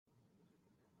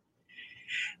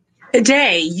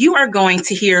Today, you are going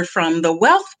to hear from the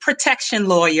wealth protection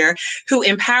lawyer who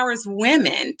empowers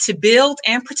women to build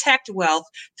and protect wealth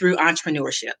through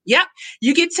entrepreneurship. Yep,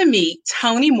 you get to meet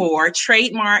Toni Moore,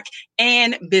 trademark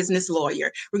and business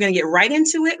lawyer. We're going to get right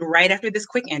into it right after this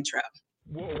quick intro.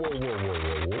 Whoa.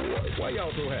 Why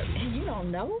y'all so happy? You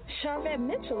don't know? Charvette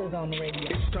Mitchell is on the radio.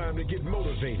 It's time to get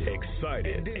motivated,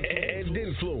 excited, and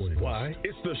influenced. Why?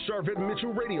 It's the Charvette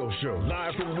Mitchell Radio Show,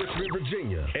 live from Richmond,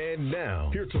 Virginia. And now,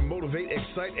 here to motivate,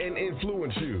 excite, and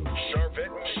influence you,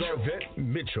 Charvette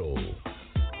Mitchell.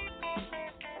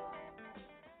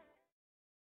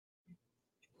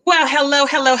 Well,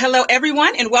 hello,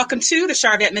 everyone, and welcome to the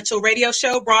Charvette Mitchell Radio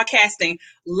Show, broadcasting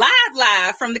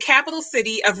live from the capital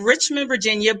city of Richmond,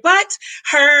 Virginia, but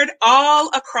heard all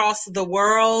across the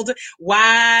world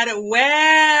wide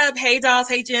web. Hey, dolls,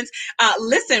 hey, gents.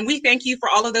 Listen, we thank you for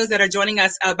all of those that are joining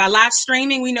us by live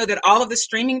streaming. We know that all of the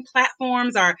streaming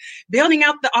platforms are building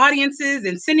out the audiences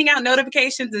and sending out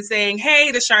notifications and saying,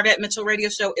 hey, the Charvette Mitchell Radio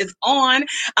Show is on,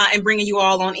 and bringing you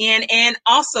all on in. And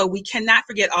also, we cannot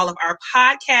forget all of our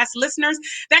podcast listeners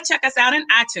that check us out in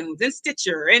iTunes and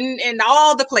Stitcher and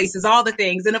all the places, all the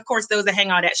things. And of course, those that hang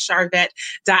out at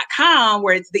charvette.com,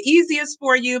 where it's the easiest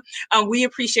for you. We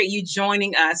appreciate you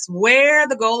joining us, where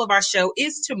the goal of our show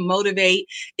is to motivate,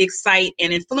 excite,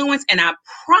 and influence. And I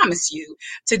promise you,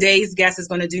 today's guest is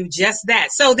going to do just that.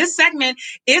 So this segment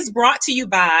is brought to you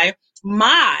by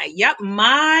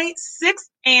my sixth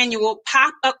annual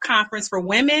pop-up conference for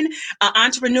women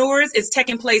entrepreneurs is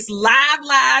taking place live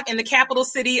in the capital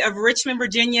city of Richmond,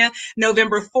 Virginia,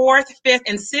 November 4th, 5th,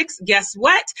 and 6th. Guess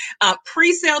what?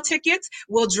 Pre-sale tickets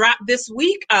will drop this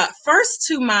week, first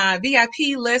to my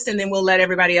VIP list, and then we'll let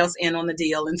everybody else in on the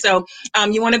deal. And so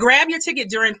you want to grab your ticket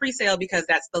during pre-sale because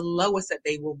that's the lowest that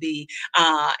they will be,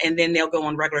 and then they'll go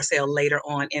on regular sale later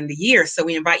on in the year. So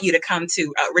we invite you to come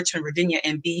to Richmond, Virginia,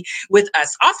 and be with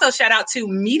us. Also, shout out to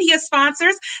media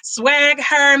sponsors. Swag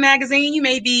Her Magazine. You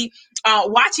may be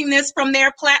watching this from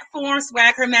their platform.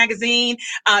 Swag Her Magazine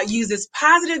uses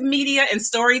positive media and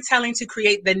storytelling to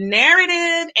create the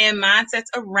narrative and mindsets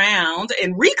around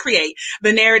and recreate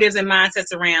the narratives and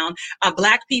mindsets around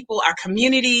Black people, our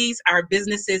communities, our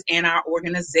businesses, and our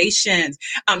organizations.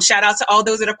 Shout out to all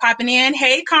those that are popping in.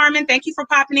 Hey, Carmen, thank you for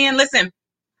popping in. Listen,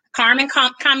 Carmen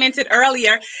commented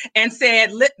earlier and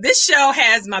said, "This show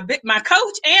has my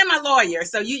coach and my lawyer,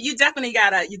 so you definitely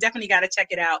gotta check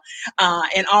it out."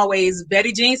 And always,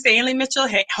 Betty Jean Stanley Mitchell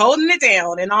holding it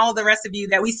down, and all the rest of you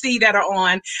that we see that are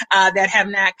on that have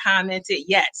not commented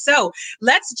yet. So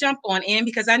let's jump on in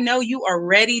because I know you are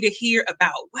ready to hear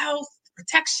about wealth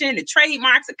protection and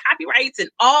trademarks and copyrights and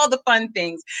all the fun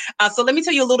things. So let me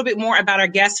tell you a little bit more about our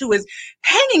guest who is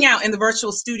hanging out in the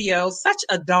virtual studio, such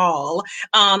a doll.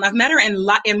 I've met her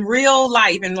in real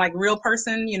life and like real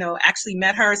person, actually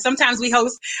met her. Sometimes we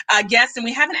host guests and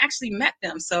we haven't actually met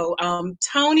them. So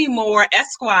Toni Moore,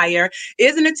 Esquire,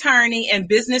 is an attorney and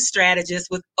business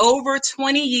strategist with over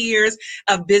 20 years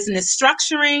of business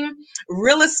structuring,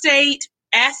 real estate,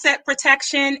 asset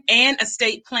protection, and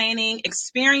estate planning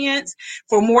experience.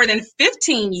 For more than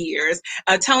 15 years,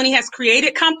 Toni has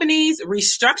created companies,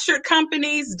 restructured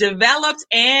companies, developed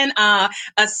and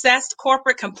assessed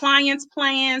corporate compliance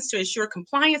plans to ensure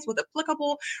compliance with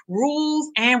applicable rules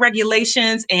and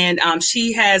regulations. And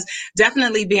she has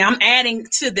definitely been, I'm adding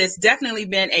to this, definitely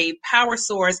been a power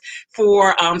source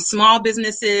for small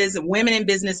businesses, women in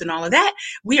business, and all of that.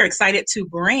 We are excited to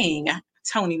bring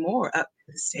Toni Moore up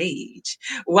to the stage.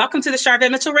 Welcome to the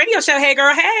Charvette Mitchell Radio Show. Hey,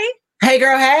 girl. Hey. Hey,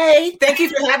 girl. Hey. Thank you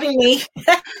for having me.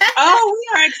 Oh,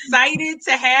 we are excited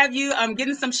to have you.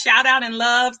 Getting some shout out and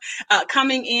loves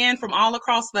coming in from all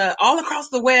across the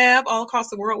web, all across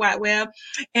the World Wide Web.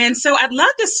 And so I'd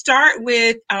love to start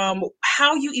with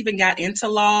how you even got into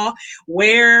law.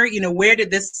 Where did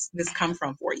this come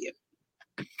from for you?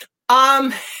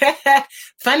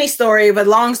 Funny story, but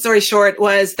long story short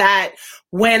was that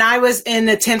when I was in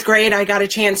the 10th grade, I got a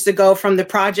chance to go from the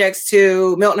projects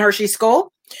to Milton Hershey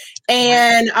School.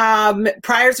 And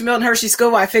prior to Milton Hershey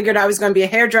School, I figured I was going to be a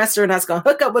hairdresser and I was going to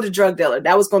hook up with a drug dealer.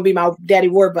 That was going to be my daddy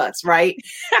Warbucks, right?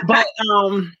 But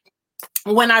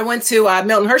when I went to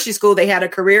Milton Hershey School, they had a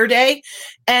career day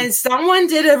and someone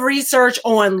did a research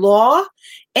on law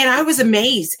and I was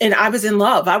amazed and I was in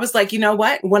love. I was like, you know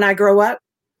what? When I grow up,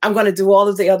 I'm going to do all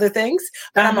of the other things,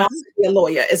 but I'm also a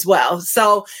lawyer as well.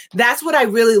 So that's what I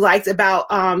really liked about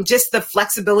just the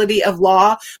flexibility of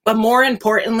law. But more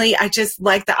importantly, I just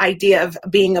like the idea of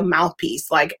being a mouthpiece,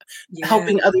 like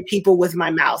helping other people with my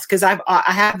mouth, because I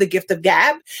have the gift of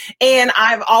gab. And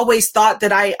I've always thought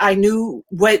that I knew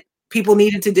what people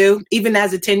needed to do. Even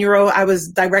as a 10-year-old, I was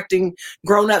directing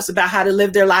grown-ups about how to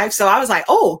live their life. So I was like,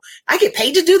 oh, I get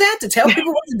paid to do that, to tell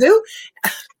people what to do.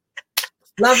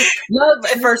 Love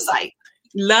at first sight.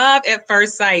 Love at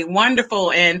first sight.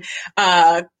 Wonderful. And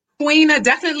Queena,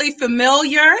 definitely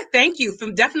familiar. Thank you.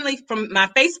 Definitely from my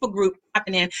Facebook group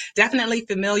popping in, definitely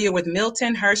familiar with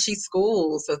Milton Hershey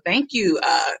Schools. So thank you,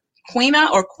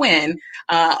 Queena or Quinn.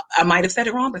 I might have said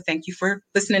it wrong, but thank you for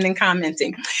listening and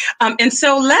commenting. And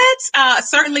so let's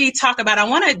certainly talk about, I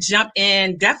want to jump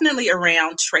in definitely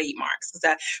around trademarks.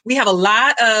 We have a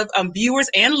lot of viewers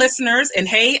and listeners. And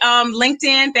hey,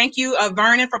 LinkedIn, thank you,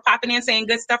 Vernon, for popping in, saying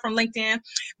good stuff from LinkedIn.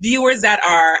 Viewers that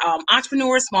are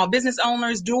entrepreneurs, small business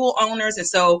owners, dual owners. And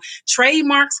so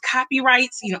trademarks,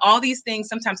 copyrights, all these things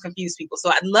sometimes confuse people.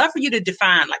 So I'd love for you to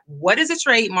define, like, what is a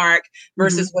trademark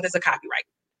versus what is a copyright?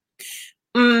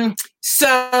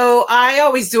 So I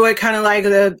always do it kind of like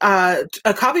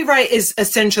a copyright is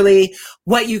essentially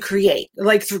what you create,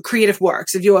 like through creative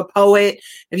works. If you're a poet,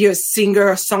 if you're a singer,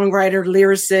 a songwriter,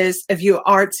 lyricist, if you're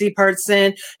an artsy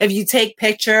person, if you take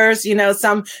pictures,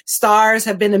 some stars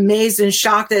have been amazed and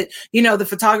shocked that, the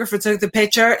photographer took the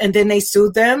picture and then they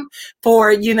sued them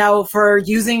for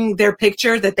using their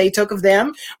picture that they took of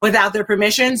them without their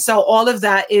permission. So all of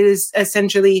that is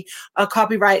essentially a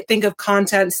copyright. Think of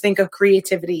content, think of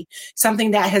creativity.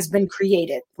 Something that has been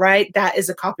created, right? That is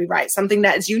a copyright. Something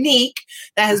that is unique,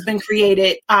 that has been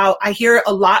created. I hear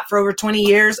a lot for over 20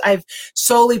 years. I've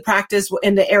solely practiced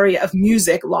in the area of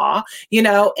music law,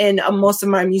 and most of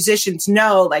my musicians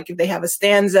know, like, if they have a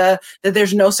stanza, that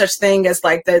there's no such thing as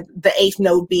like the eighth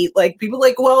note beat. Like, people are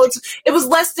like, well, it was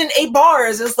less than 8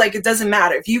 bars. It's like, it doesn't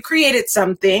matter. If you created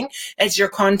something as your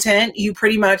content, you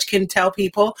pretty much can tell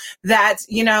people that,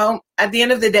 at the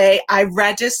end of the day, I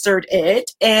registered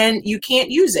it and you can't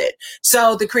use it.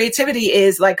 So the creativity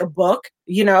is like a book.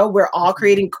 We're all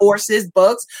creating courses,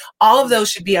 books. All of those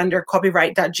should be under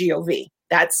copyright.gov.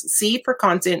 That's C for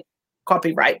content,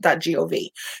 copyright.gov.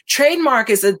 Trademark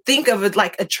is think of it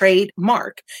like a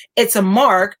trademark. It's a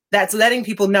mark that's letting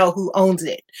people know who owns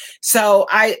it. So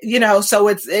so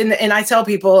it's and I tell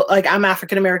people, like, I'm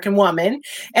African-American woman,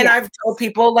 and I've told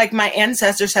people, like, my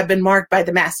ancestors have been marked by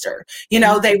the master.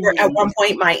 They were at one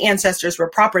point, my ancestors were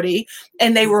property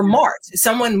and they were marked.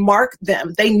 Someone marked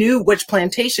them. They knew which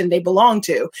plantation they belonged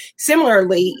to.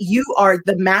 Similarly, you are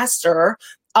the master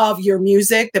of your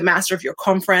music, the master of your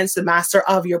conference, the master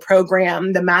of your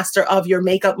program, the master of your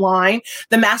makeup line,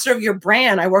 the master of your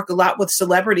brand. I work a lot with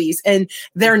celebrities, and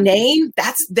their name,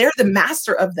 they're the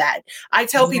master of that. I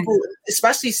tell people,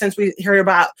 especially since we hear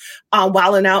about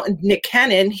Wildin' Out and Nick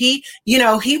Cannon, he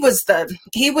was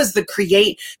the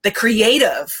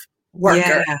creative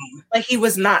worker, but he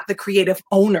was not the creative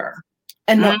owner.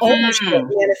 And the ownership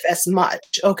manifests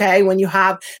much. Okay, when you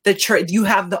have you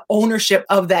have the ownership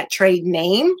of that trade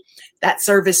name, that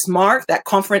service mark, that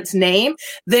conference name,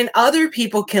 then other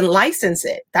people can license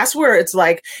it. That's where it's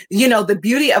like, the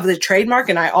beauty of the trademark.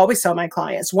 And I always tell my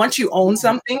clients, once you own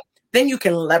something, then you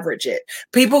can leverage it.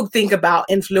 People think about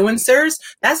influencers.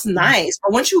 That's nice.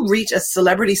 But once you reach a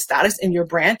celebrity status in your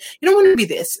brand, you don't want to be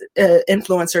this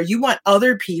influencer. You want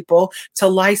other people to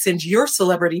license your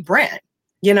celebrity brand.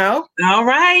 All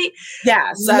right.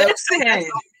 Yeah. So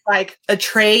like a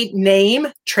trade name,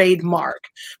 trademark,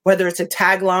 whether it's a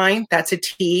tagline, that's a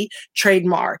T,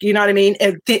 trademark. You know what I mean?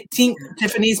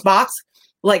 Tiffany's box,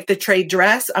 like the trade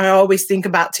dress. I always think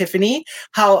about Tiffany,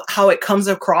 how it comes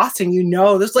across, and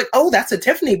there's like, oh, that's a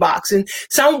Tiffany box. And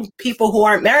some people who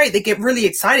aren't married, they get really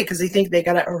excited because they think they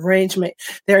got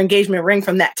their engagement ring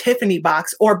from that Tiffany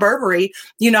box. Or Burberry,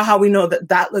 how we know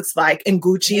that looks like. And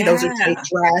Gucci, those are trade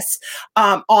dress.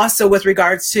 Also with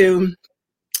regards to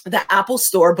the Apple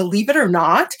Store, believe it or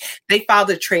not, they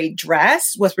filed a trade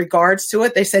dress with regards to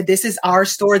it. They said, this is our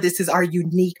store. This is our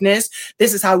uniqueness.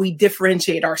 This is how we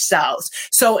differentiate ourselves.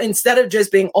 So instead of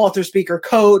just being author, speaker,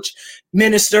 coach,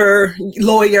 minister,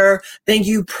 lawyer, then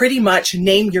you pretty much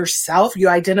name yourself. You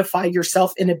identify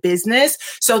yourself in a business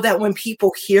so that when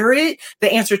people hear it,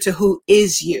 the answer to who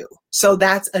is you. So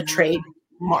that's a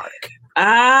trademark.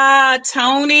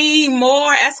 Toni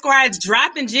Moore, Esquire,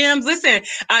 dropping gems. Listen,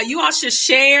 you all should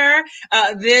share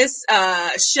this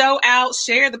show out.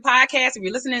 Share the podcast. If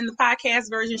you're listening in the podcast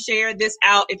version, share this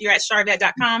out. If you're at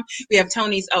charvette.com, we have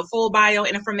Toni's full bio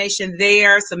and information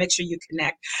there. So make sure you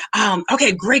connect.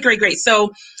 Okay, great. So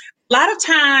a lot of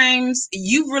times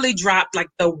you've really dropped like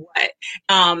the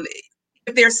what.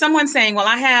 If there's someone saying, well,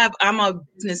 I'm a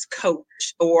business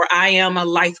coach, or I am a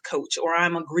life coach, or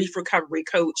I'm a grief recovery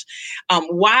coach,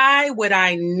 why would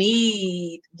I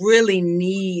really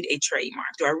need a trademark?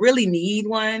 Do I really need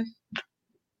one?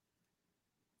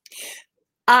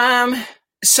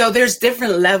 So there's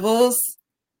different levels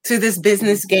to this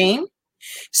business game.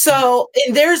 So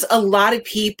there's a lot of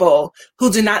people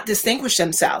who do not distinguish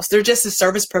themselves. They're just a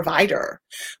service provider.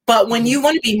 But when you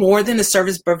want to be more than a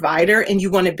service provider and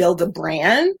you want to build a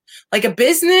brand, like a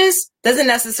business doesn't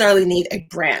necessarily need a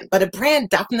brand, but a brand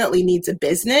definitely needs a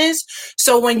business.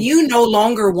 So when you no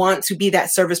longer want to be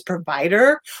that service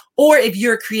provider, or if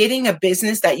you're creating a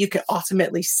business that you can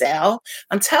ultimately sell,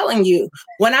 I'm telling you,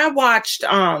 when I watched,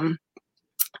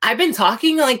 I've been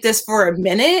talking like this for a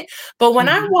minute, but when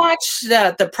I watched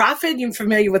the Prophet, you're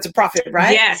familiar with the Prophet,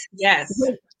 right? Yes.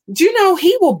 Do you know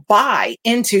he will buy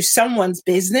into someone's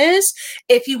business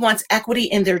if he wants equity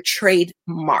in their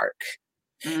trademark?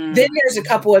 Then there's a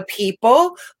couple of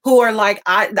people who are like,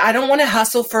 I don't want to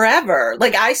hustle forever.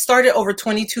 Like I started over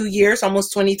 22 years,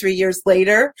 almost 23 years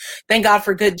later. Thank God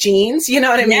for good genes. You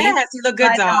know what I mean? Yes, you look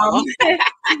good, doll.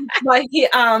 But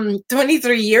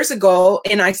 23 years ago,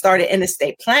 and I started in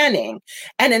estate planning.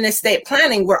 And in estate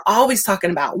planning, we're always talking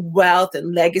about wealth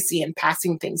and legacy and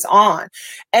passing things on.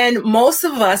 And most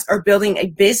of us are building a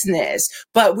business,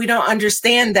 but we don't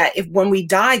understand that when we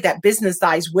die, that business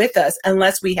dies with us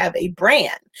unless we have a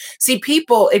brand. See,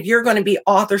 people, if you're going to be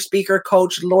author, speaker,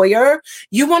 coach, lawyer,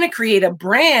 you want to create a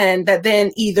brand that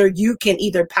then you can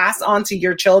pass on to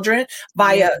your children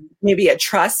via maybe a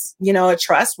trust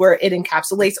where it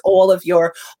encapsulates all of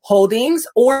your holdings,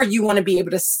 or you want to be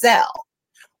able to sell.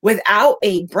 Without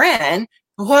a brand,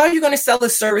 how are you going to sell a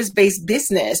service-based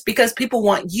business? Because people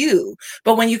want you.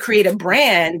 But when you create a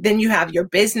brand, then you have your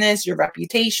business, your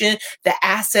reputation, the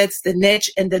assets, the niche,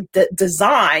 and the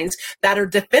designs that are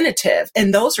definitive.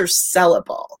 And those are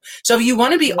sellable. So if you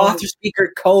want to be author,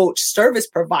 speaker, coach, service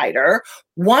provider,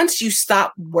 once you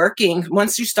start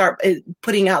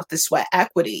putting out the sweat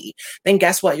equity, then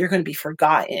guess what? You're going to be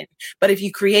forgotten. But if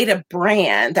you create a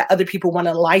brand that other people want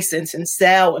to license and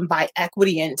sell and buy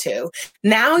equity into,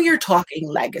 now you're talking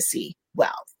legacy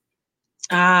wealth.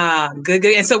 Good.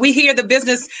 And so we hear the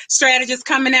business strategists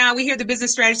coming out.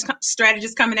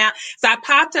 Strategists coming out. So I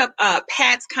popped up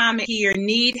Pat's comment here.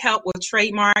 Need help with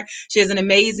trademark. She has an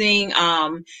amazing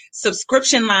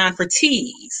subscription line for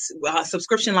teas.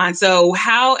 Subscription line. So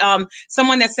how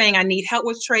someone that's saying I need help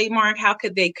with trademark, how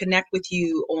could they connect with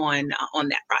you on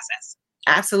that process?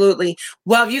 Absolutely.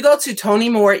 Well, if you go to Toni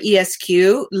Moore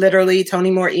ESQ, literally Toni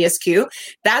Moore ESQ,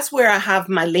 that's where I have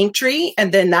my link tree.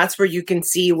 And then that's where you can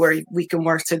see where we can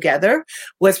work together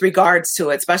with regards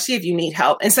to it, especially if you need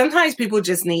help. And sometimes people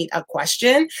just need a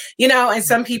question, and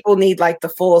some people need like the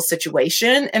full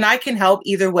situation. And I can help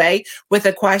either way with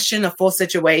a question, a full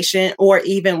situation, or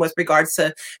even with regards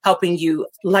to helping you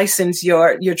license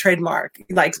your trademark,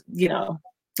 like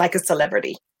a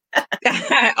celebrity.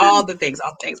 all the things.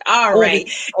 All right.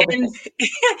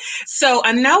 So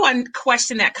one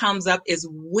question that comes up is,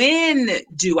 when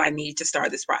do I need to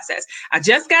start this process? I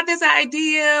just got this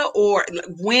idea, or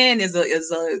when is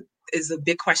a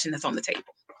big question that's on the table.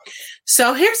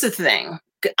 So here's the thing.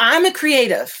 I'm a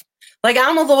creative. Like,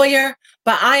 I'm a lawyer,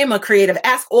 but I am a creative.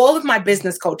 Ask all of my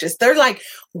business coaches. They're like,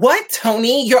 what,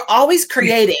 Toni? You're always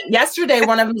creating. Yesterday,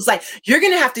 one of them was like, you're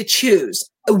going to have to choose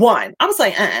one. I was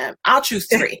like, I'll choose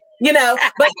three, but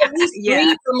at least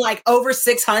three from like over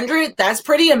 600, that's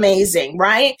pretty amazing,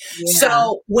 right? Yeah.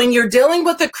 So when you're dealing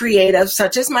with a creative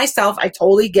such as myself, I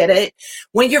totally get it.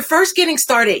 When you're first getting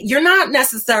started, you're not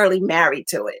necessarily married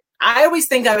to it. I always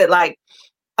think of it like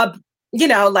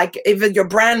like if your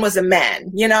brand was a man,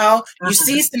 you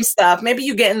see some stuff, maybe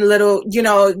you get a little,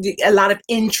 a lot of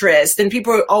interest, and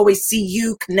people always see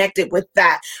you connected with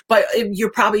that, but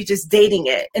you're probably just dating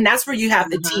it. And that's where you have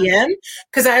the TM.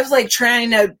 Cause I was like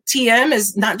TM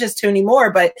is not just Toni Moore,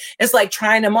 but it's like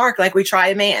trying to mark, like we try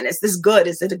a man. Is this good?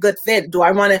 Is it a good fit? Do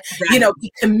I want to,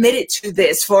 be committed to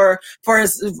this for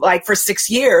 6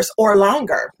 years or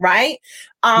longer? Right.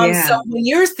 So when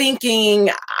you're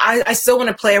thinking, I still want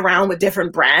to play around with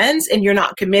different brands, and you're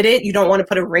not committed, you don't want to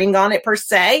put a ring on it per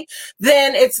se,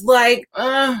 then it's like,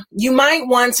 you might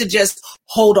want to just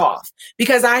hold off,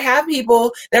 because I have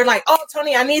people, they're like, oh,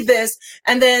 Toni, I need this.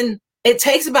 And then it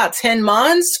takes about 10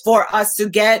 months for us to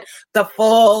get the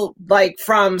full, like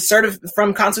from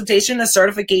consultation to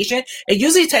certification. It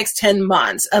usually takes 10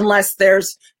 months unless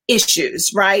there's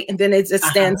issues, right? And then it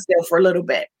stands still for a little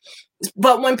bit.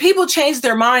 But when people change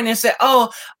their mind and say,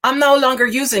 oh, I'm no longer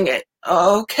using it.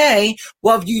 Okay.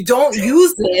 Well, if you don't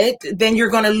use it, then you're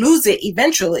going to lose it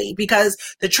eventually, because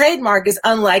the trademark is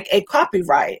unlike a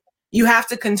copyright. You have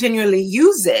to continually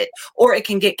use it, or it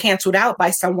can get canceled out by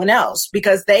someone else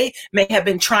because they may have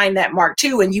been trying that mark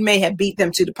too, and you may have beat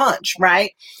them to the punch,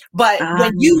 right? But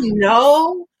when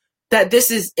that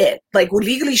this is it. Like with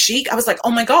Legally Chic, I was like,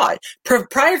 oh my God.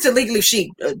 Prior to Legally Chic,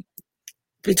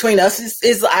 between us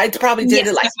is I probably did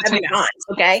it like 7 times.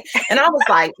 Okay. And I was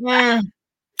like,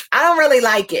 I don't really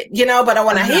like it, but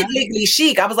when I hit Legally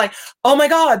Chic, I was like, oh my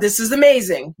God, this is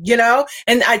amazing,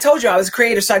 and I told you I was a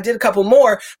creator, so I did a couple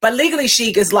more, but Legally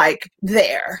Chic is like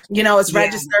there, it's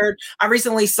registered. I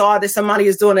recently saw that somebody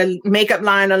is doing a makeup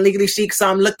line on Legally Chic, so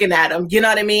I'm looking at them, you know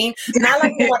what I mean? Not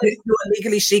like I want to do a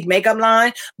Legally Chic makeup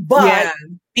line, but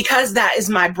because that is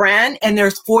my brand and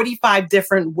there's 45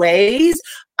 different ways,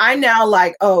 I now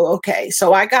like, oh, okay,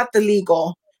 so I got the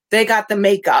legal, they got the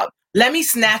makeup. Let me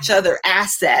snatch other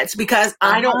assets because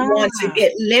I don't want to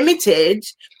get limited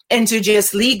into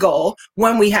just legal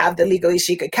when we have the Legally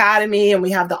Chic Academy and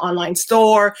we have the online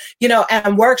store,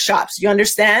 and workshops. You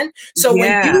understand? So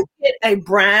when you get a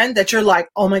brand that you're like,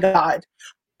 oh my God,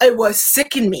 it was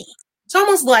sicking me. It's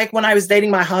almost like when I was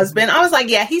dating my husband, I was like,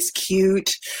 yeah, he's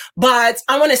cute, but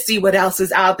I want to see what else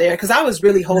is out there because I was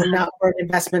really holding out for an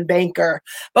investment banker.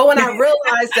 But when I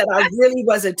realized that I really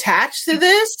was attached to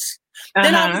this,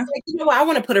 then I was like, I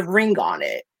want to put a ring on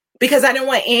it because I didn't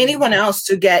want anyone else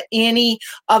to get any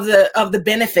of the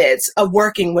benefits of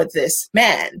working with this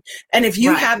man. And if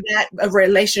you have that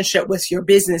relationship with your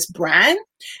business brand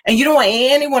and you don't want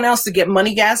anyone else to get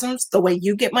moneygasms the way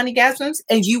you get moneygasms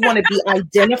and you want to be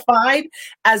identified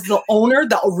as the owner,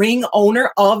 the ring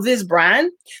owner of this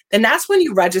brand, then that's when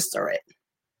you register it.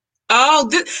 Oh,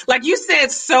 like you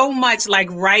said so much,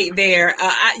 like right there.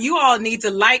 You all need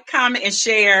to like, comment, and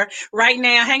share right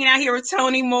now. Hanging out here with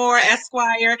Toni Moore,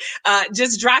 Esquire,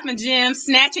 just dropping gems,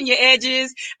 snatching your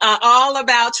edges, all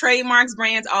about trademarks,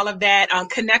 brands, all of that.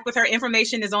 Connect with her.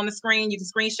 Information is on the screen. You can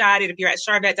screenshot it. If you're at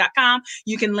charvette.com,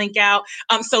 you can link out.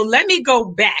 So let me go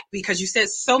back because you said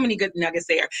so many good nuggets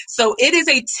there. So it is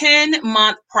a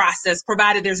 10-month process,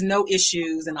 provided there's no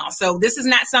issues and all. So this is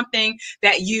not something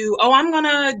that I'm going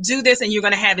to do this and you're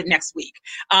going to have it next week.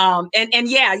 I'm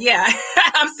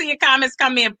seeing comments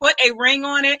come in, put a ring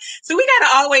on it. So we got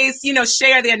to always,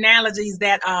 share the analogies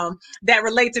that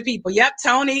relate to people. Yep.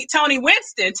 Toni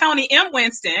Winston, Toni M.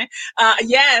 Winston.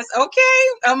 Yes.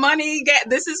 Okay. Money.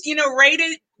 This is,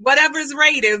 rated. Whatever's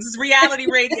rated, it's reality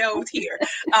radio here.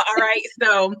 All right.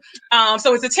 So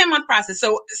it's a 10-month process.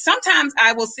 So sometimes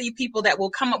I will see people that will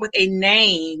come up with a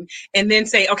name and then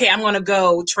say, okay, I'm going to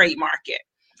go trademark it.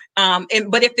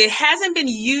 But if it hasn't been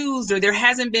used or there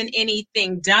hasn't been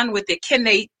anything done with it, can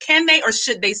they or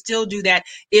should they still do that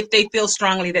if they feel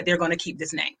strongly that they're going to keep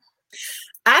this name?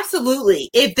 Absolutely.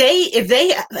 If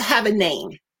they have a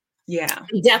name, you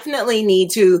definitely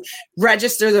need to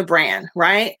register the brand,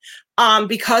 right?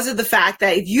 Because of the fact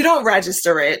that if you don't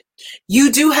register it,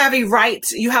 you do have a right,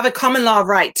 you have a common law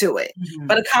right to it. Mm-hmm.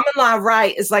 But a common law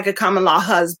right is like a common law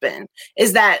husband,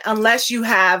 is that unless you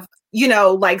have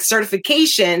like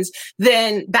certifications,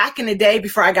 then back in the day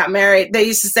before I got married, they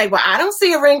used to say, well, I don't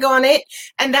see a ring on it.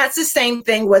 And that's the same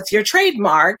thing with your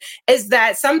trademark, is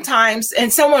that sometimes,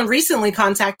 and someone recently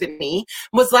contacted me,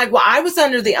 was like, well, I was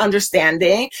under the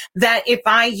understanding that if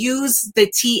I use the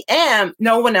TM,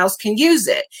 no one else can use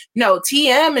it. No,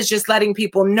 TM is just letting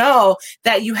people know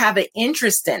that you have an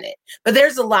interest in it. But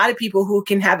there's a lot of people who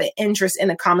can have an interest in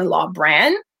a common law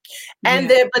brand, and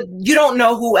but you don't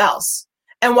know who else.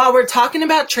 And while we're talking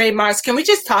about trademarks, can we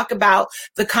just talk about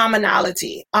the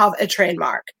commonality of a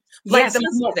trademark? Yes,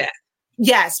 let's do that.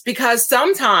 Yes, because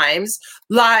sometimes,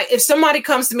 like, if somebody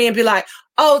comes to me and be like,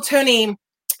 oh, Toni,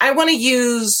 I want to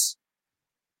use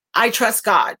I Trust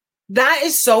God. That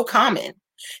is so common.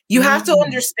 You have to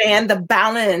understand the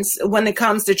balance when it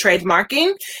comes to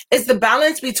trademarking. It's the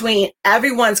balance between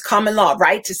everyone's common law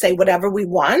right to say whatever we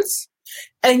want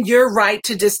and your right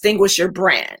to distinguish your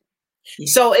brand.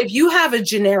 So if you have a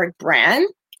generic brand,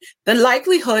 the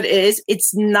likelihood is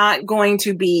it's not going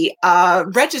to be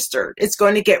registered. It's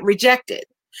going to get rejected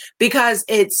because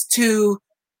it's too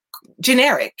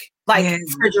generic, like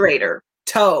refrigerator,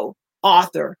 toe,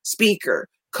 author, speaker,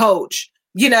 coach,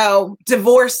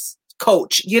 divorce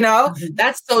coach,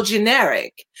 that's so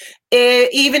generic.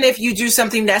 Even if you do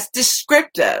something that's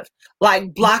descriptive,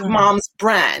 like Black Mom's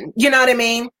brand, you know what I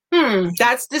mean?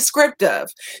 That's descriptive.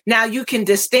 Now you can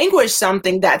distinguish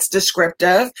something that's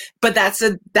descriptive, but that's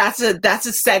a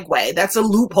segue. That's a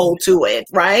loophole to it,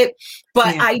 right?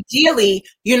 But ideally,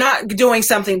 you're not doing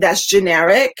something that's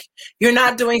generic. You're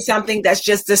not doing something that's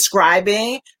just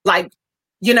describing, like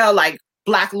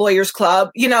Black Lawyers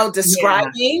Club,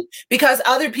 describing, because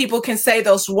other people can say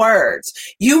those words.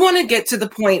 You want to get to the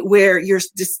point where you're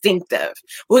distinctive.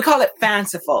 We call it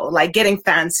fanciful, like getting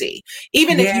fancy,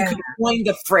 even if you can coin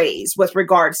the phrase with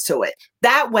regards to it.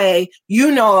 That way,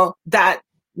 that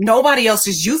nobody else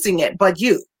is using it but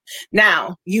you.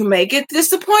 Now, you may get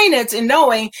disappointed in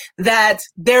knowing that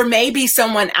there may be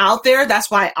someone out there. That's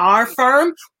why our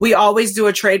firm, we always do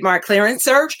a trademark clearance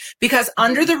search, because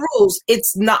under the rules, it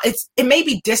may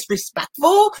be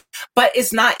disrespectful, but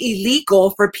it's not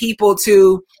illegal for people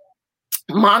to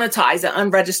monetize an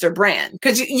unregistered brand,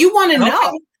 because you want to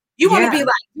know. You want to be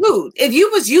like, dude, if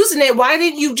you was using it, why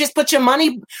didn't you just put your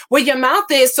money where your mouth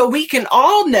is so we can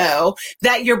all know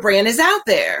that your brand is out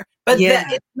there? But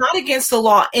that it's not against the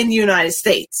law in the United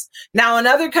States. Now, in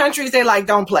other countries, they like,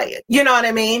 don't play it. You know what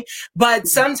I mean? But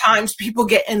sometimes people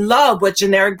get in love with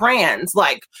generic brands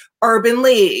like Urban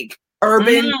League,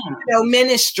 Urban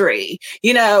Ministry,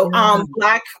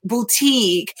 Black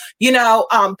Boutique,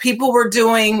 people were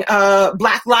doing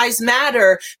Black Lives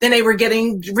Matter, then they were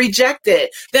getting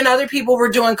rejected. Then other people were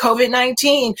doing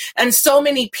COVID-19, and so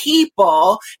many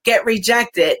people get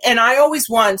rejected. And I always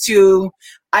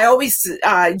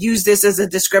use this as a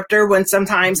descriptor when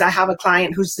sometimes I have a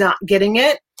client who's not getting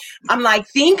it. I'm like,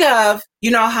 think of,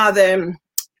 how the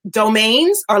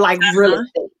domains are like real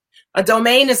estate. A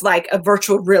domain is like a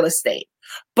virtual real estate,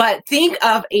 but think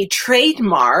of a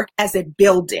trademark as a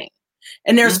building.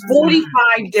 And there's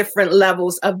 45 different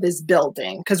levels of this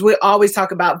building, because we always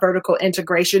talk about vertical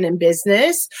integration in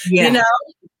business,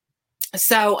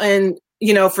 So, and,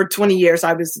 for 20 years,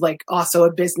 I was like also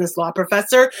a business law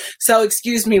professor. So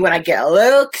excuse me when I get a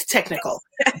little technical,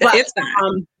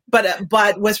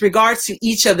 but with regards to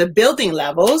each of the building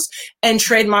levels and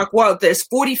trademark world, there's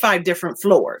 45 different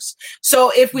floors. So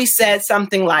if we said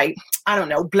something like, I don't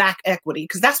know, Black equity,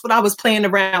 because that's what I was playing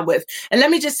around with. And let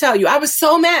me just tell you, I was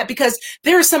so mad because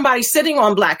there's somebody sitting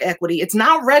on Black equity. It's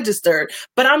not registered,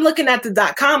 but I'm looking at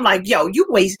the .com like, yo, you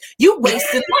wasted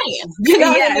land. You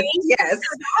know what I mean? Yes.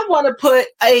 I want to put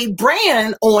a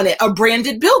brand on it, a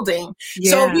branded building.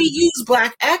 Yeah. So if we use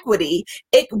Black equity,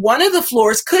 one of the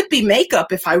floors could be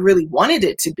makeup if I really wanted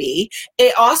it to be.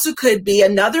 It also could be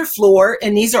another floor,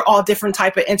 and these are all different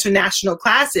type of international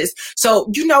classes.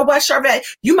 So you know what, Charvette,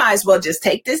 you might as well just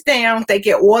take this down. They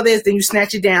get all this, then you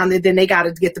snatch it down, and then they got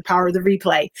to get the power of the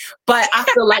replay. But I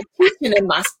feel like teaching in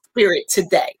my spirit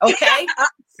today. Okay,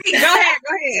 go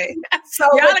ahead. So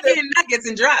y'all are getting nuggets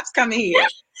and drops coming here.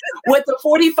 With the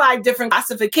 45 different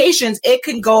classifications, it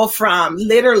can go from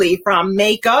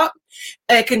makeup.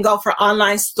 It can go for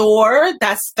online store,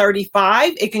 that's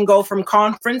 35. It can go from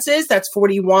conferences, that's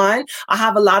 41. I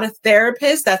have a lot of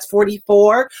therapists, that's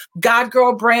 44. God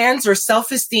Girl brands or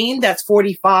self-esteem, that's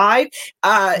 45.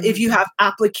 If you have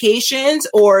applications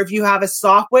or if you have a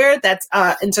software, that's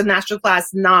international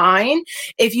class 9.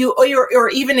 If you or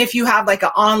even if you have like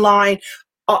an online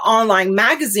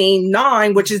magazine,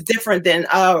 9, which is different than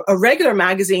a regular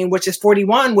magazine, which is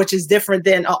 41, which is different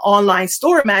than an online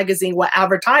store magazine with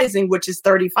advertising, which is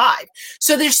 35.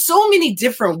 So there's so many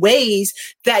different ways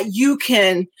that you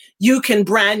can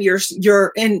brand your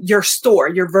store,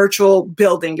 your virtual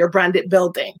building, your branded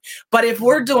building. But if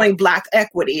we're doing Black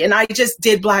equity, and I just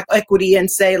did Black equity and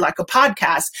say like a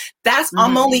podcast, that's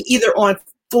I'm only either on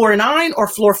floor 9 or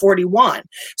floor 41.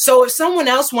 So if someone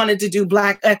else wanted to do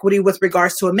Black equity with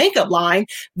regards to a makeup line,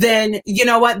 then you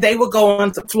know what? They will go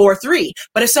on to floor 3.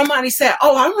 But if somebody said,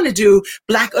 oh, I want to do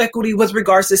Black equity with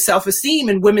regards to self-esteem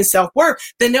and women's self-worth,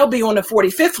 then they'll be on the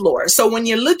 45th floor. So when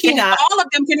you're looking at all of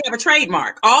them can have a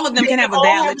trademark. All of them can have a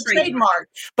valid trademark.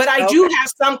 But I do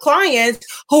have some clients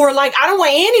who are like, I don't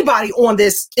want anybody on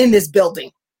this in this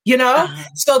building,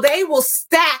 So they will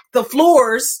stack the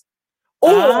floors,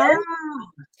 or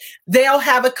they'll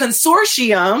have a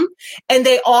consortium and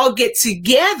they all get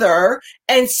together.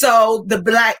 And so the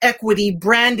Black equity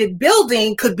branded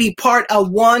building could be part of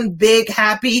one big,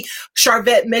 happy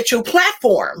Charvette Mitchell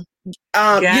platform,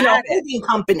 holding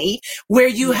company where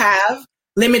you have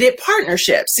limited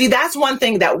partnerships. See, that's one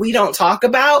thing that we don't talk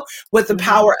about with the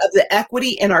power of the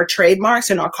equity in our trademarks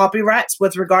and our copyrights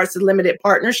with regards to limited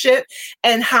partnership,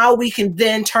 and how we can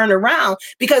then turn around,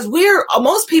 because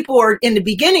most people are in the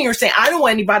beginning are saying, I don't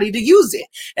want anybody to use it.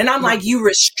 And I'm like, you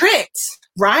restrict,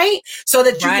 right? So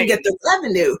that you can get the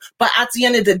revenue. But at the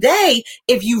end of the day,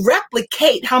 if you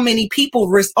replicate how many people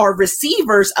are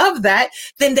receivers of that,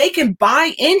 then they can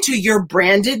buy into your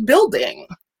branded building.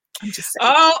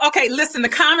 Oh, okay. Listen, the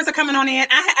comments are coming on in.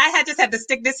 I just had to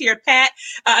stick this here, Pat.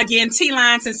 Again,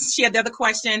 T-Line, since she had the other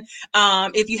question.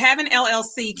 If you have an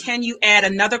LLC, can you add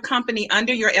another company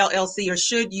under your LLC, or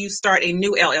should you start a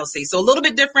new LLC? So a little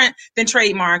bit different than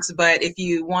trademarks, but if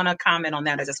you want to comment on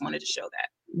that, I just wanted to show that.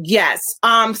 Yes.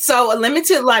 So a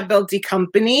limited liability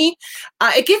company,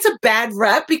 it gets a bad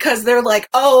rep because they're like,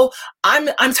 oh,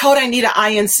 I'm told I need an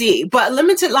INC, but a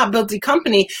limited liability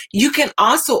company, you can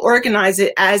also organize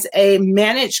it as a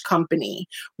managed company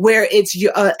where it's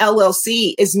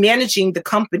LLC is managing the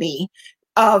company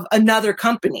of another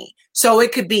company. So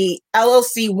it could be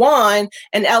LLC1,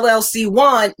 and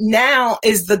LLC1 now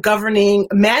is the governing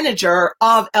manager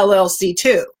of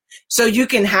LLC2. So you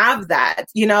can have that,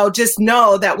 just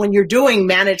know that when you're doing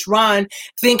manage run,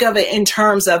 think of it in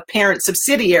terms of parent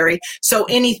subsidiary. So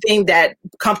anything that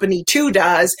company 2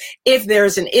 does, if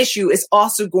there's an issue, is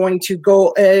also going to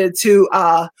go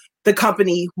to the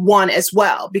company 1 as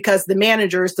well, because the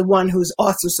manager is the one who's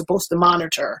also supposed to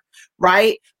monitor,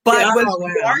 right? But with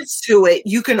regards to it,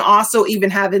 you can also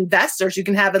even have investors. You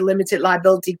can have a limited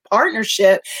liability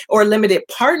partnership or limited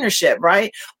partnership,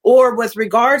 right? Or with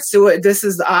regards to it,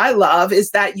 I love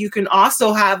is that you can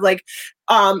also have like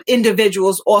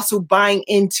individuals also buying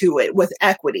into it with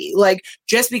equity. Like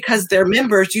just because they're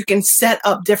members, you can set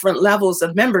up different levels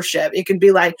of membership. It can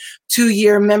be like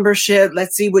 2-year membership.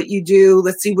 Let's see what you do.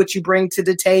 Let's see what you bring to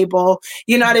the table.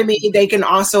 You know what I mean? They can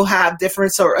also have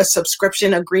different sort of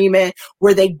subscription agreement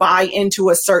where they buy into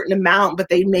a certain amount, but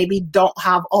they maybe don't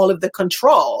have all of the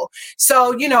control.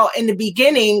 So, in the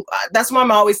beginning, that's why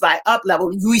I'm always like up level.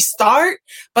 We start,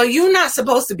 but you're not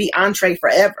supposed to be entree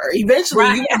forever. Eventually,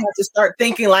 you have to start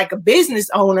thinking like a business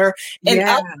owner and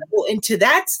up level into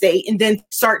that state, and then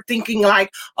start thinking like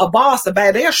a boss, a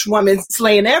badass woman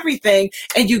slaying everything,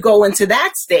 and you go into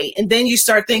that state, and then you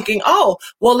start thinking, oh,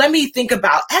 well, let me think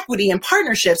about equity and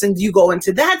partnerships, and you go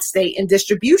into that state and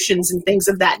distributions and things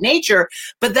of that nature.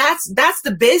 But that's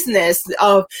the business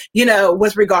of,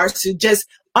 with regards to just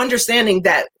understanding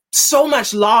that so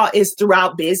much law is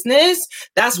throughout business.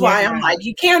 That's why I'm like,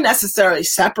 you can't necessarily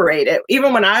separate it.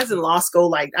 Even when I was in law school,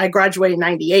 like I graduated in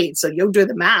 98, so you'll do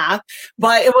the math.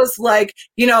 But it was like,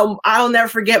 I'll never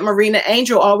forget Marina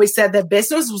Angel always said that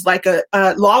business was like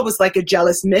law was like a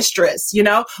jealous mistress.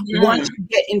 Once you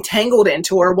get entangled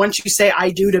into her, once you say I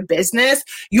do to business,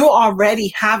 you already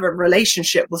have a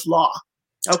relationship with law.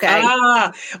 Okay.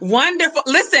 Wonderful.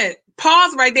 Listen,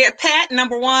 pause right there. Pat,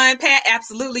 number one, Pat,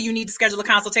 absolutely. You need to schedule a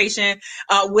consultation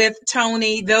with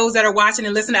Toni. Those that are watching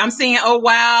and listening, I'm seeing, oh,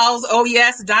 wows. Oh,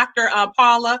 yes. Dr.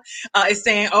 Paula is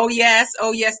saying, oh, yes.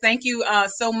 Oh, yes. Thank you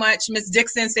so much. Ms.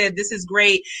 Dixon said, this is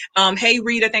great. Hey,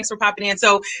 Rita, thanks for popping in.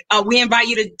 So we invite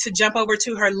you to jump over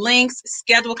to her links,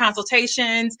 schedule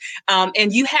consultations,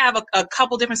 and you have a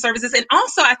couple different services. And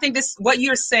also, I think what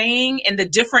you're saying and the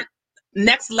different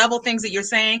next level things that you're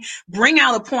saying bring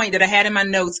out a point that I had in my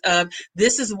notes of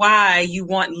this is why you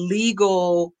want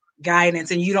legal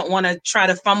guidance and you don't want to try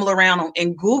to fumble around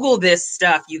and Google this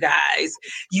stuff, you guys.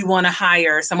 You want to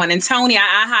hire someone. And Toni, I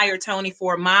hired Toni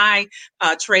for my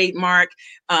trademark.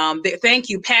 Thank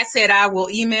you. Pat said I will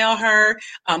email her,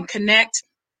 connect.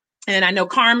 And I know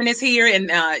Carmen is here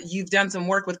and you've done some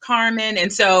work with Carmen.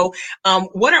 And so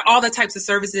what are all the types of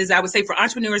services I would say for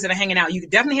entrepreneurs that are hanging out? You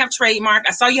definitely have trademark.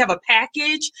 I saw you have a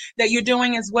package that you're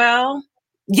doing as well.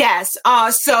 Yes.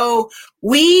 So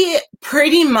we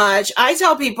pretty much, I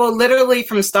tell people literally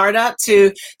from startup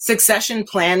to succession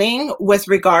planning with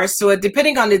regards to it,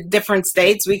 depending on the different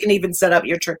states, we can even set up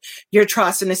your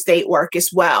trust and estate work as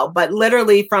well. But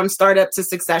literally from startup to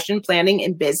succession planning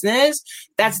in business,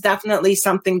 that's definitely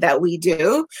something that we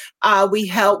do. We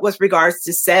help with regards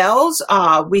to sales.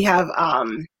 We have,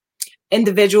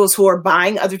 individuals who are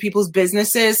buying other people's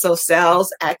businesses. So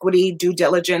sales, equity, due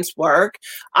diligence work.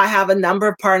 I have a number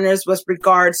of partners with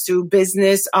regards to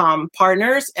business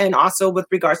partners and also with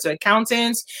regards to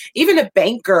accountants, even a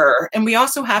banker. And we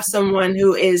also have someone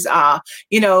who is,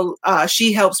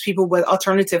 she helps people with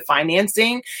alternative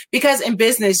financing because in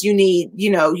business, you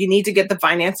need to get the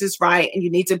finances right and you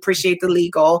need to appreciate the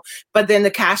legal, but then the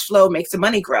cash flow makes the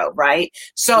money grow, right?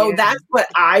 So that's what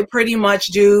I pretty much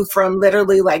do from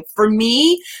literally like for me,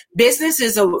 business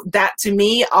is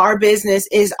our business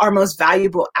is our most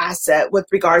valuable asset with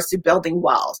regards to building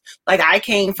wealth. Like I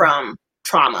came from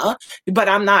trauma, but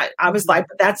I was like,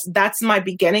 that's my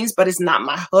beginnings, but it's not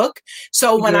my hook.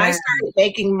 So when I started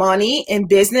making money in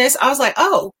business, I was like,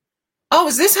 oh,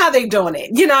 is this how they're doing it?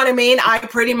 You know what I mean? I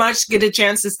pretty much get a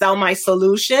chance to sell my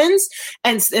solutions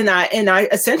and I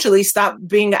essentially stopped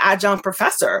being an adjunct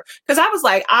professor because I was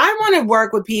like, I want to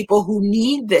work with people who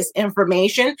need this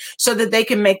information so that they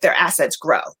can make their assets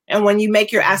grow. And when you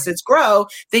make your assets grow,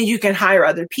 then you can hire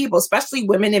other people, especially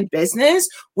women in business.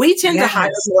 We tend to hire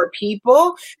more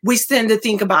people. We tend to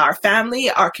think about our family,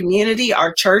 our community,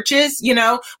 our churches.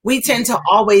 We tend to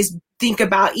always think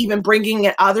about even bringing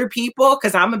in other people,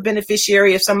 because I'm a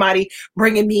beneficiary of somebody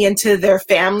bringing me into their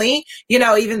family. You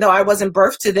know, even though I wasn't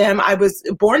birthed to them, I was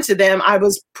born to them, I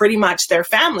was pretty much their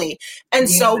family. And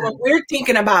so when we're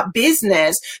thinking about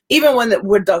business, even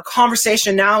with the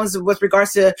conversation now is with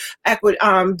regards to equity,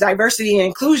 diversity and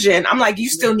inclusion, I'm like, you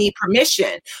still need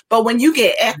permission. But when you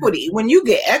get equity,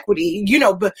 you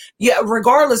know, but yeah,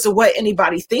 regardless of what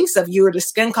anybody thinks of you or the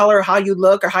skin color, or how you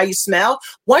look or how you smell,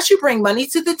 once you bring money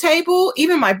to the table,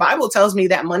 even my Bible tells me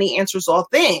that money answers all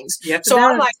things. Yes, so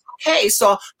I'm like, okay,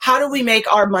 so how do we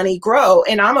make our money grow?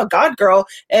 And I'm a God girl.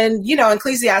 And, you know,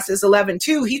 Ecclesiastes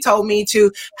 11:2, he told me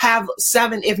to have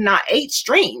 7, if not 8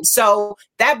 streams. So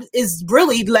that is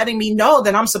really letting me know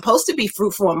that I'm supposed to be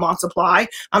fruitful and multiply.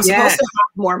 I'm supposed to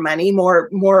have more money, more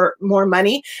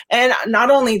money. And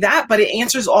not only that, but it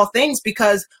answers all things,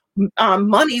 because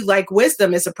money, like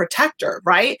wisdom, is a protector,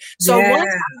 right? So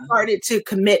once I started to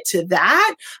commit to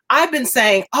that, I've been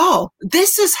saying, oh,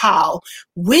 this is how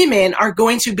women are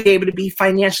going to be able to be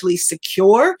financially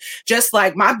secure. Just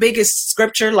like my biggest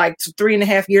scripture, like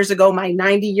 3.5 years ago, my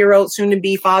 90-year-old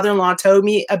soon-to-be father-in-law told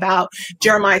me about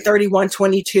Jeremiah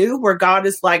 31:22, where God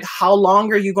is like, how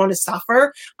long are you going to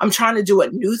suffer? I'm trying to do a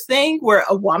new thing where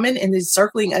a woman is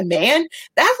encircling a man.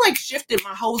 That like shifted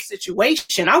my whole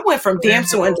situation. I went from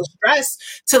damsel in distress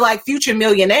to like future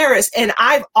millionaires. And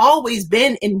I've always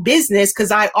been in business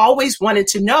because I always wanted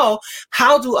to know,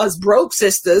 how do us broke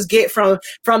sisters get from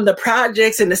the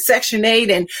projects and the Section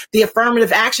 8 and the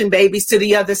affirmative action babies to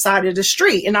the other side of the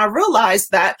street? And I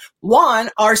realized that, one,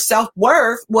 our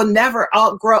self-worth will never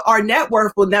outgrow, our net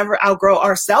worth will never outgrow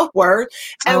our self-worth.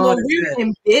 And when we're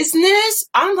in business,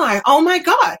 I'm like, oh my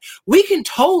God, we can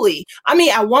totally, I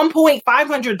mean, at one point,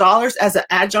 $500 as an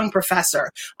adjunct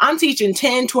professor, I'm teaching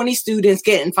 10, 20 students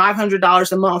getting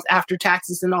 $500 a month after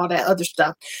taxes and all that other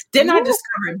stuff. Then I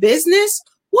discovered business.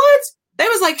 What? They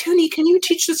was like, Toni, can you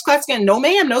teach this class again? No,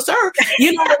 ma'am. No, sir.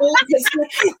 You know what I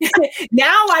mean?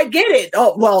 Now I get it.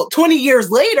 Oh, well, 20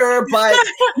 years later, but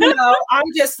you know, I'm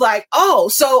just like, oh,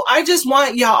 so I just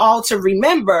want y'all all to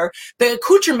remember the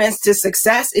accoutrements to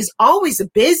success is always a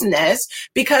business,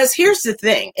 because here's the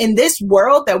thing. In this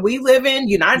world that we live in,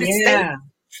 United States,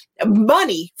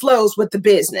 money flows with the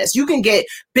business. You can get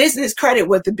business credit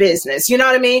with the business. You know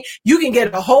what I mean? You can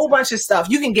get a whole bunch of stuff.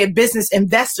 You can get business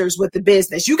investors with the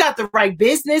business. You got the right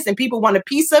business and people want a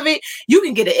piece of it. You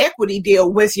can get an equity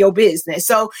deal with your business.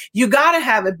 So you got to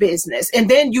have a business.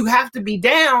 And then you have to be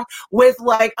down with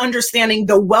like understanding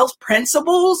the wealth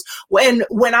principles. When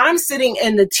I'm sitting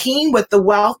in the team with the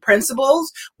wealth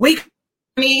principles,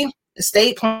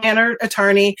 estate planner,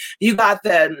 attorney, you have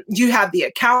the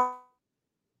account,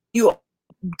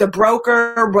 the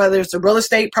broker, whether it's a real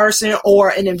estate person or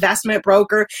an investment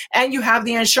broker, and you have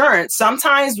the insurance.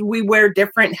 Sometimes we wear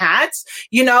different hats,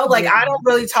 you know, like I don't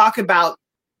really talk about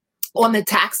on the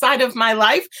tax side of my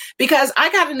life because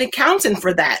I got an accountant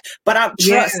for that, but I'm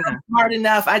smart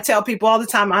enough. I tell people all the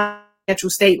time, my financial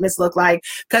statements look like,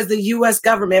 because the U.S.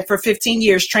 government for 15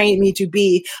 years trained me to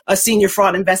be a senior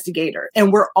fraud investigator,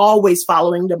 and we're always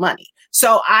following the money.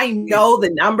 So I know the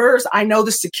numbers, I know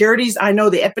the securities, I know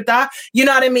the EBITDA, you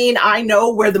know what I mean? I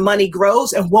know where the money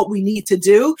grows and what we need to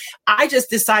do. I just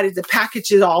decided to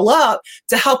package it all up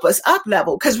to help us up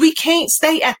level, because we can't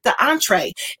stay at the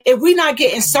entree. If we're not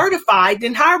getting certified,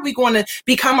 then how are we going to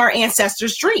become our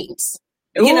ancestors' dreams?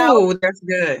 You know, that's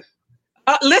good.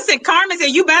 Listen, Carmen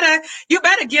said you better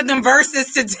give them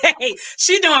verses today.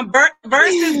 She doing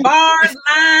verses, bars,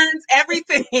 lines,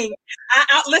 everything.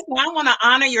 Listen, I want to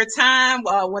honor your time.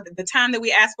 The time that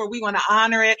we asked for, we want to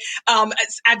honor it.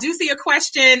 I do see a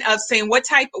question of saying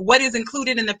what is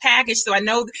included in the package. So I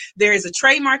know there is a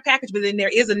trademark package, but then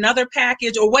there is another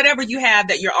package or whatever you have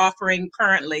that you're offering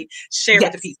currently. Share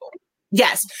with the people.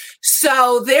 Yes.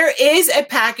 So there is a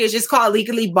package. It's called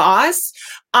Legally Boss.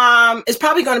 It's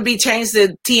probably going to be changed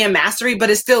to TM Mastery, but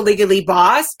it's still Legally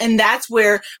Boss. And that's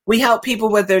where we help people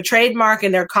with their trademark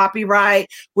and their copyright.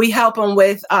 We help them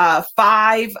with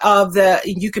 5 of the,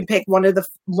 you can pick one of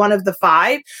the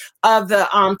 5 of the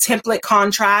template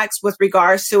contracts with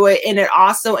regards to it. And it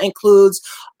also includes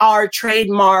our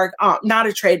trademark, not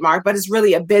a trademark, but it's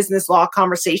really a business law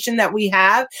conversation that we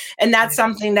have. And that's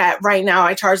something that right now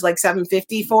I charge like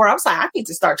 $750 for. I was like, I need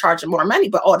to start charging more money,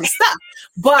 but all this stuff.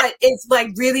 But it's like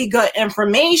really good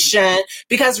information,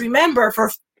 because remember,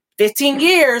 for 15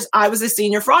 years, I was a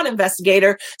senior fraud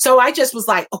investigator. So I just was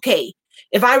like, okay,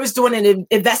 If I was doing an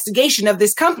investigation of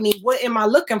this company, what am I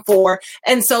looking for?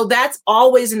 And so that's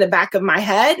always in the back of my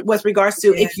head with regards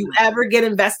to if you ever get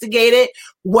investigated,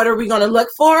 what are we going to look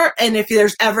for? And if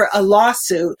there's ever a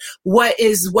lawsuit,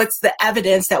 what's the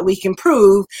evidence that we can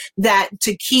prove that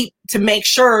to make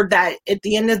sure that at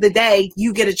the end of the day,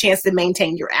 you get a chance to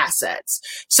maintain your assets.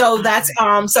 So that's,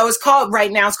 so it's called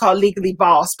Legally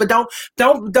Boss, but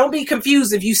don't be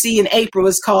confused if you see in April,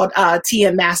 it's called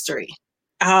TM Mastery.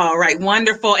 All right.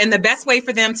 Wonderful. And the best way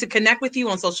for them to connect with you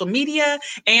on social media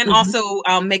and also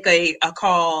make a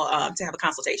call to have a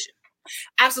consultation.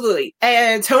 Absolutely.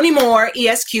 And Toni Moore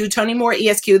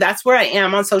ESQ, that's where I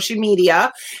am on social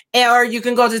media. Or you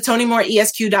can go to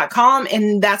ToniMooreESQ.com,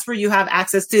 and that's where you have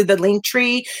access to the link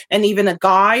tree and even a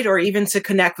guide or even to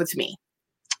connect with me.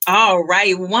 All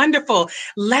right. Wonderful.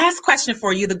 Last question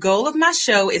for you. The goal of my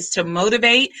show is to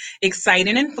motivate, excite,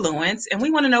 and influence. And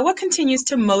we want to know what continues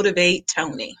to motivate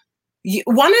Toni.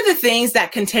 One of the things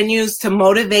that continues to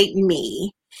motivate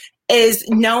me is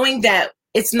knowing that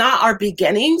it's not our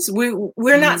beginnings.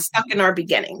 We're not stuck in our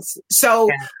beginnings. So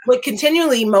what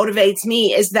continually motivates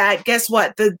me is that, guess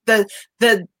what? The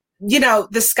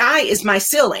sky is my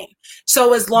ceiling.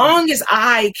 So as long as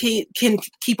I can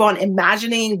keep on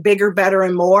imagining bigger, better,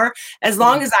 and more, as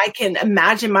long as I can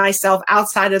imagine myself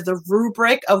outside of the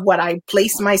rubric of what I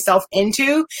place myself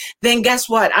into, then guess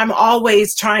what? I'm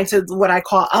always trying to what I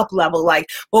call up level. Like,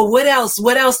 well, what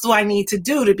else do I need to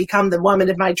do to become the woman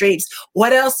of my dreams?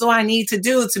 What else do I need to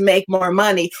do to make more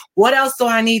money? What else do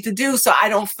I need to do so I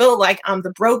don't feel like I'm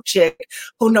the broke chick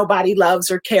who nobody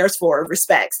loves or cares for or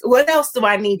respects? What else do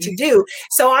I need to do?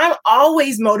 So I'm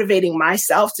always motivating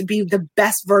myself to be the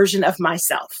best version of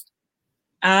myself.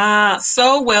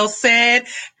 So well said.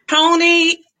 Toni,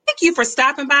 thank you for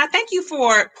stopping by. Thank you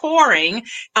for pouring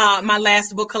my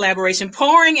last book collaboration,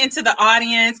 pouring into the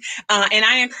audience. And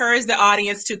I encourage the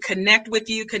audience to connect with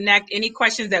you, connect any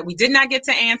questions that we did not get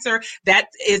to answer. That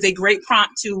is a great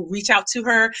prompt to reach out to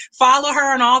her. Follow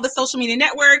her on all the social media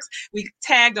networks. We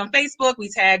tagged on Facebook, we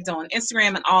tagged on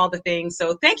Instagram and all the things.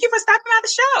 So thank you for stopping by the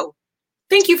show.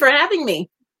 Thank you for having me.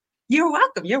 You're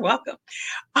welcome. You're welcome.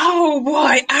 Oh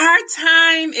boy, our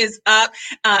time is up.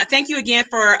 Thank you again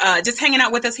for just hanging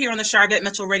out with us here on the Sharvette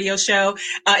Mitchell Radio Show.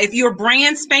 If you're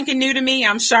brand spanking new to me,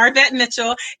 I'm Sharvette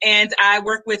Mitchell, and I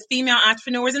work with female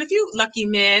entrepreneurs and a few lucky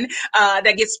men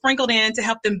that get sprinkled in to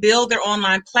help them build their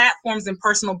online platforms and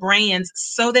personal brands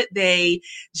so that they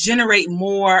generate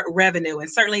more revenue.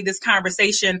 And certainly this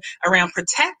conversation around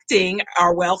protecting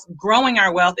our wealth, growing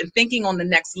our wealth, and thinking on the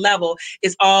next level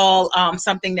is all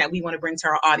something that we want to bring to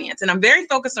our audience. And I'm very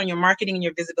focused on your marketing and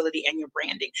your visibility and your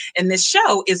branding. And this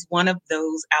show is one of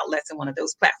those outlets and one of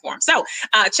those platforms. So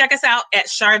check us out at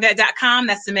Sharvette.com.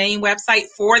 That's the main website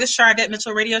for the Sharvette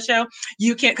Mitchell Radio Show.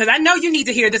 You can, because I know you need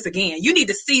to hear this again. You need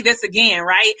to see this again,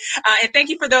 right? And thank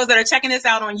you for those that are checking this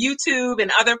out on YouTube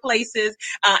and other places.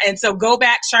 And so go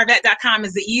back. Sharvette.com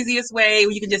is the easiest way.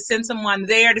 You can just send someone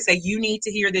there to say, you need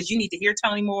to hear this. You need to hear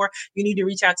Toni Moore. You need to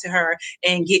reach out to her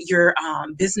and get your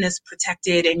business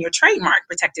protected and your trademark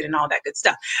protected and all that good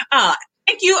stuff.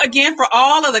 Thank you again for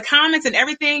all of the comments and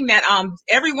everything that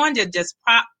everyone just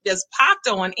popped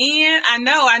on in. I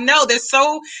know there's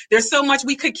so much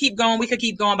we could keep going,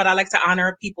 but I like to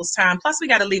honor people's time. Plus we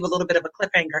got to leave a little bit of a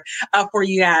cliffhanger for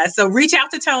you guys. So reach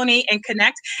out to Toni and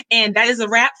connect. And that is a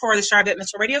wrap for the Sharvette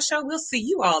Mitchell Radio Show. We'll see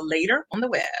you all later on the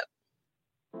web.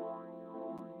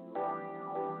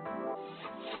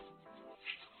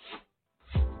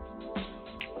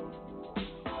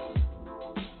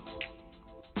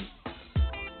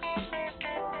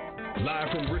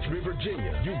 Live from Richmond,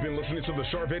 Virginia, you've been listening to the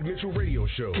Sharvette Mitchell Radio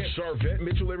Show. Get Sharvette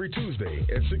Mitchell every Tuesday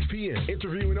at 6 p.m.,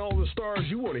 interviewing all the stars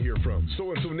you want to hear from.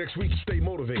 So until next week, stay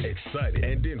motivated, excited,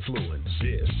 and influenced.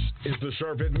 This is the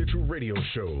Sharvette Mitchell Radio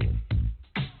Show.